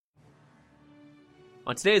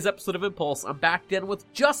On today's episode of Impulse, I'm back again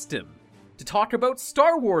with Justin to talk about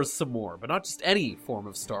Star Wars some more, but not just any form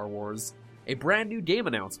of Star Wars. A brand new game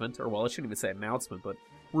announcement, or well, I shouldn't even say announcement, but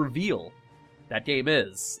reveal. That game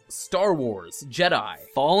is Star Wars Jedi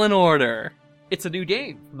Fallen Order. It's a new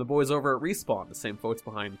game from the boys over at Respawn, the same folks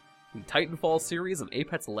behind the Titanfall series and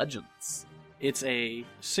Apex Legends. It's a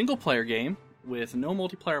single-player game with no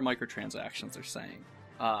multiplayer microtransactions, they're saying.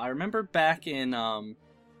 I remember back in, I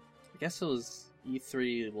guess it was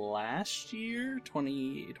E3 last year,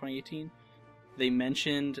 2018, they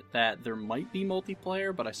mentioned that there might be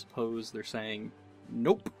multiplayer, but I suppose they're saying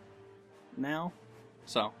nope now.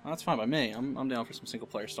 So, that's fine by me. I'm down for some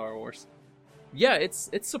single-player Star Wars. Yeah, it's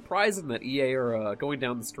surprising that EA are going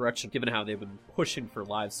down this direction, given how they've been pushing for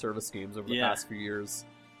live service games over the past few years.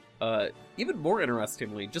 Even more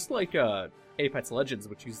interestingly, just like Apex Legends,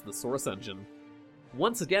 which uses the Source engine,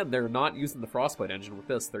 once again, they're not using the Frostbite engine with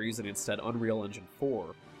this. They're using instead Unreal Engine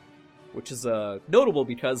 4, which is notable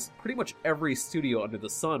because pretty much every studio under the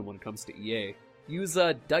sun when it comes to EA use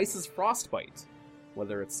DICE's Frostbite,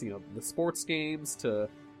 whether it's the sports games to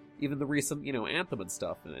even the recent Anthem and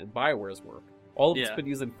stuff and BioWare's work. All of it's been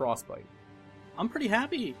using Frostbite. I'm pretty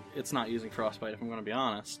happy it's not using Frostbite, if I'm going to be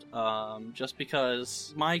honest. Just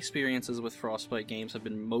because my experiences with Frostbite games have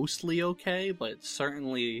been mostly okay, but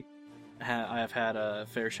certainly I've had a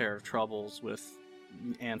fair share of troubles with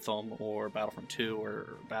Anthem or Battlefront 2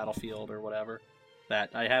 or Battlefield or whatever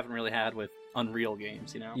that I haven't really had with Unreal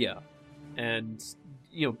games, Yeah. And,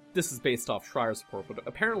 this is based off Schreier support, but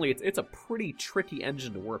apparently it's a pretty tricky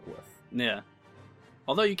engine to work with. Yeah.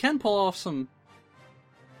 Although you can pull off some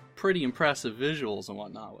pretty impressive visuals and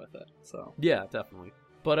whatnot with it, so. Yeah, definitely.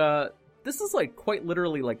 But, this is, quite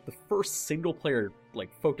literally, the first single-player,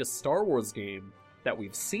 focused Star Wars game that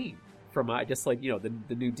we've seen. From, I guess, the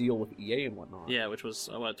new deal with EA and whatnot. Yeah, which was,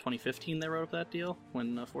 2015 they wrote up that deal,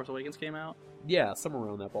 when Force Awakens came out? Yeah, somewhere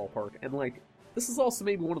around that ballpark. And, this is also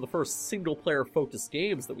maybe one of the first single-player focused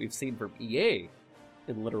games that we've seen from EA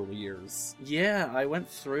in literal years. Yeah, I went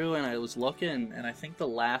through and I was looking, and I think the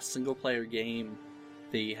last single-player game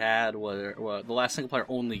they had was, the last single-player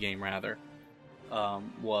only game, rather,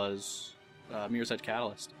 was Mirror's Edge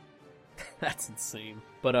Catalyst. That's insane.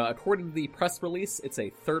 But according to the press release, it's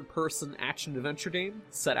a third-person action-adventure game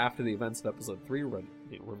set after the events of Episode 3,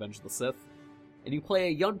 Revenge of the Sith. And you play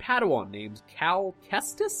a young Padawan named Cal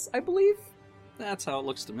Kestis, I believe? That's how it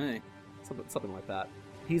looks to me. Something like that.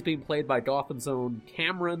 He's being played by Gotham's own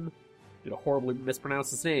Cameron. Did a horribly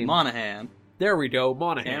mispronounce his name. Monaghan. There we go,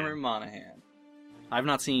 Monaghan. Cameron Monaghan. I've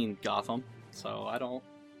not seen Gotham, so I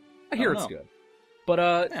hear it's good.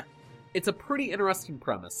 But, yeah. It's a pretty interesting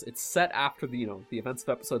premise. It's set after the events of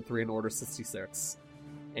Episode 3 in Order 66.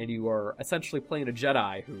 And you are essentially playing a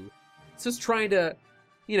Jedi who is just trying to,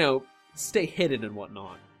 stay hidden and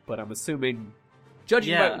whatnot. But I'm assuming,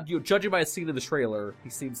 judging by a scene in the trailer, he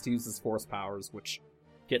seems to use his Force powers, which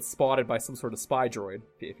get spotted by some sort of spy droid,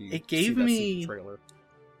 if you it see gave that me, scene in the trailer.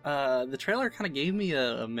 The trailer kind of gave me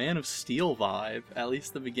a Man of Steel vibe, at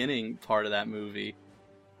least the beginning part of that movie.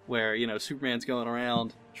 Where, Superman's going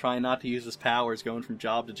around trying not to use his powers, going from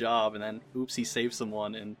job to job, and then, oops, he saves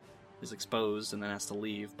someone and is exposed and then has to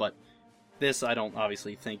leave. But this, I don't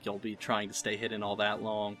obviously think you'll be trying to stay hidden all that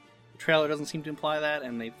long. The trailer doesn't seem to imply that,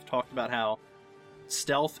 and they've talked about how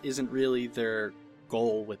stealth isn't really their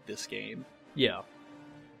goal with this game. Yeah.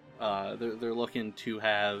 They're looking to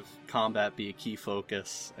have combat be a key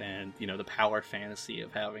focus, and, the power fantasy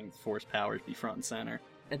of having Force powers be front and center.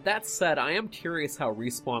 And that said, I am curious how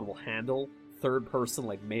Respawn will handle third-person,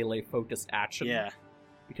 melee-focused action. Yeah.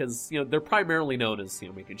 Because, they're primarily known as,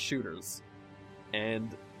 making shooters.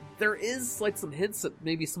 And there is, some hints at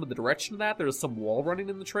maybe some of the direction of that. There's some wall running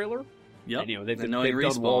in the trailer. Yep. And, they've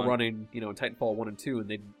done wall running, in Titanfall 1 and 2, and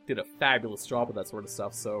they did a fabulous job with that sort of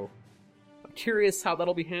stuff, so I'm curious how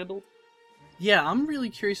that'll be handled. Yeah, I'm really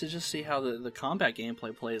curious to just see how the combat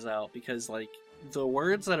gameplay plays out, because, the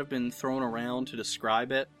words that have been thrown around to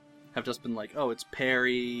describe it have just been it's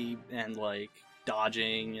parry and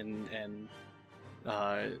dodging and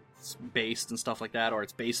it's based and stuff like that, or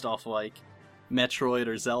it's based off Metroid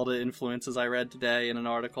or Zelda influences I read today in an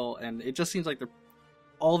article, and it just seems like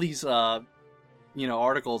all these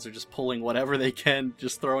articles are just pulling whatever they can,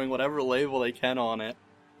 just throwing whatever label they can on it,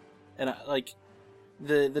 and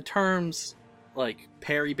the terms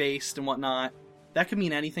parry based and whatnot, that could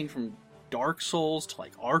mean anything from Dark Souls to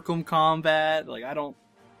Arkham combat.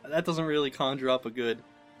 That doesn't really conjure up a good,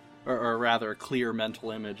 or rather a clear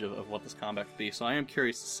mental image of what this combat could be. So I am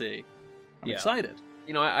curious to see. I'm excited.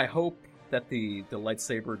 I hope that the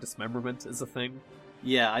lightsaber dismemberment is a thing.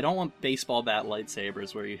 Yeah, I don't want baseball bat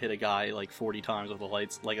lightsabers where you hit a guy like 40 times with a like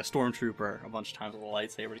a stormtrooper a bunch of times with a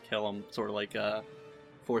lightsaber to kill him, sort of like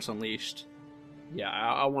Force Unleashed. Yeah,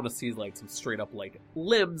 I want to see like some straight up like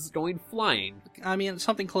limbs going flying. I mean,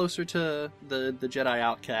 something closer to the Jedi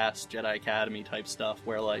Outcast, Jedi Academy type stuff,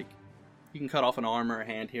 where like you can cut off an arm or a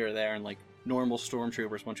hand here or there, and like normal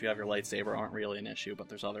stormtroopers, once you have your lightsaber, aren't really an issue, but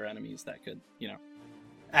there's other enemies that could,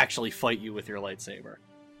 actually fight you with your lightsaber.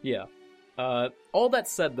 Yeah. All that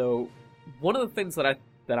said, though, one of the things that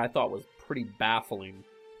I thought was pretty baffling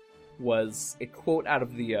was a quote out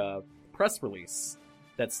of the press release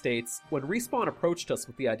that states, "When Respawn approached us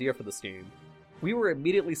with the idea for this game, we were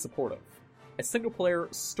immediately supportive. A single-player,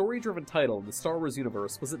 story-driven title in the Star Wars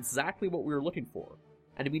universe was exactly what we were looking for,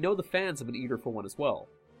 and we know the fans have been eager for one as well."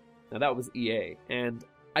 Now that was EA, and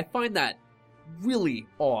I find that really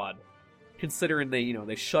odd, considering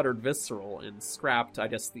they shuttered Visceral and scrapped, I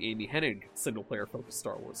guess, the Amy Hennig single-player focused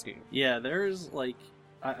Star Wars game. Yeah, there's like,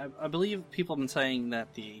 I believe people have been saying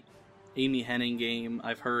that the Amy Hennig game,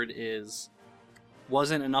 I've heard,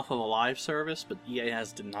 wasn't enough of a live service, but EA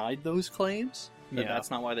has denied those claims. That's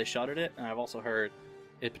not why they shuttered it. And I've also heard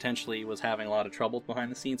it potentially was having a lot of trouble behind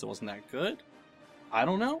the scenes. It wasn't that good. I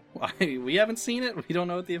don't know. We haven't seen it. We don't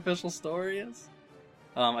know what the official story is.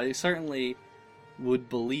 I certainly would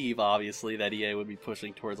believe, obviously, that EA would be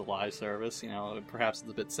pushing towards a live service. Perhaps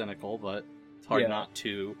it's a bit cynical, but it's hard not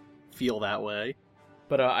to feel that way.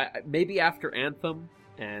 But maybe after Anthem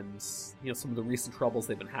and some of the recent troubles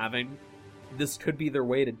they've been having, this could be their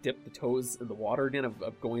way to dip the toes in the water again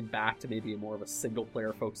of going back to maybe more of a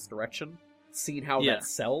single-player focused direction, seeing how that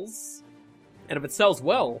sells. And if it sells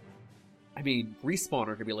well, I mean, Respawn are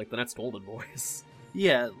going to be like the next Golden Boys.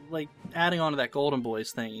 Yeah, like, adding on to that Golden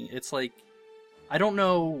Boys thing, it's like, I don't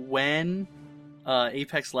know when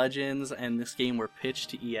Apex Legends and this game were pitched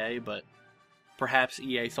to EA, but perhaps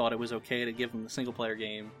EA thought it was okay to give them the single-player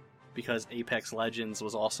game because Apex Legends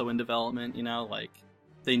was also in development, like,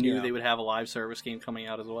 they knew they would have a live service game coming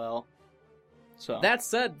out as well. So that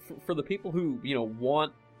said, for the people who,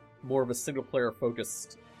 want more of a single-player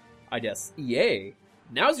focused, I guess, EA,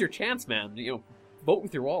 now's your chance, man. Vote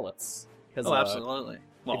with your wallets. Absolutely.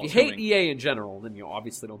 Well, if you hate EA in general, then you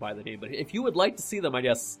obviously don't buy the game. But if you would like to see them, I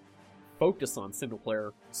guess, focus on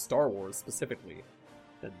single-player Star Wars specifically,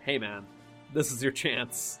 then hey, man, this is your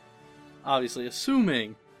chance. Obviously,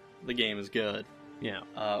 assuming the game is good. Yeah.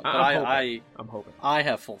 I'm hoping. I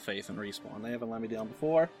have full faith in Respawn. They haven't let me down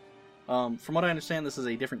before. From what I understand, this is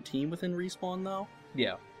a different team within Respawn, though.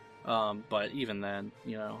 Yeah. But even then,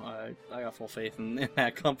 I got full faith in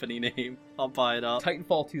that company name. I'll buy it up.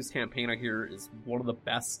 Titanfall 2's campaign, I hear, is one of the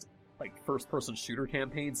best first-person shooter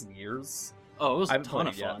campaigns in years. Oh, it was a ton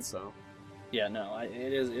of fun. Yet, so. Yeah, no,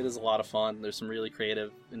 it is a lot of fun. There's some really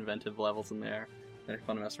creative, inventive levels in there that are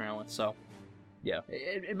fun to mess around with. So, yeah,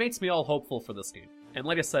 it makes me all hopeful for this game. And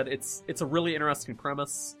like I said, it's a really interesting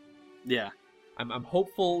premise. Yeah, I'm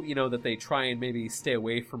hopeful, that they try and maybe stay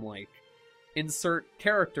away from insert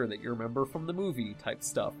character that you remember from the movie type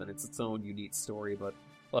stuff, and it's its own unique story, but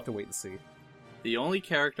we'll have to wait and see. The only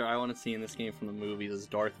character I want to see in this game from the movies is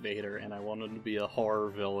Darth Vader, and I want him to be a horror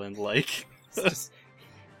villain,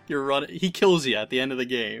 you're running, he kills you at the end of the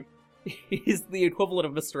game. He's the equivalent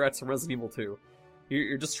of Mr. X from Resident Evil 2.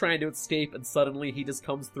 You're just trying to escape, and suddenly he just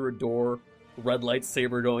comes through a door, red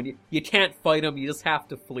lightsaber going, you can't fight him, you just have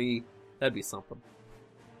to flee. That'd be something.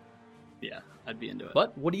 Yeah, I'd be into it.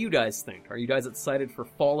 But what do you guys think? Are you guys excited for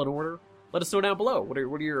Fallen Order? Let us know down below. What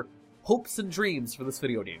are your hopes and dreams for this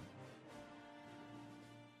video game?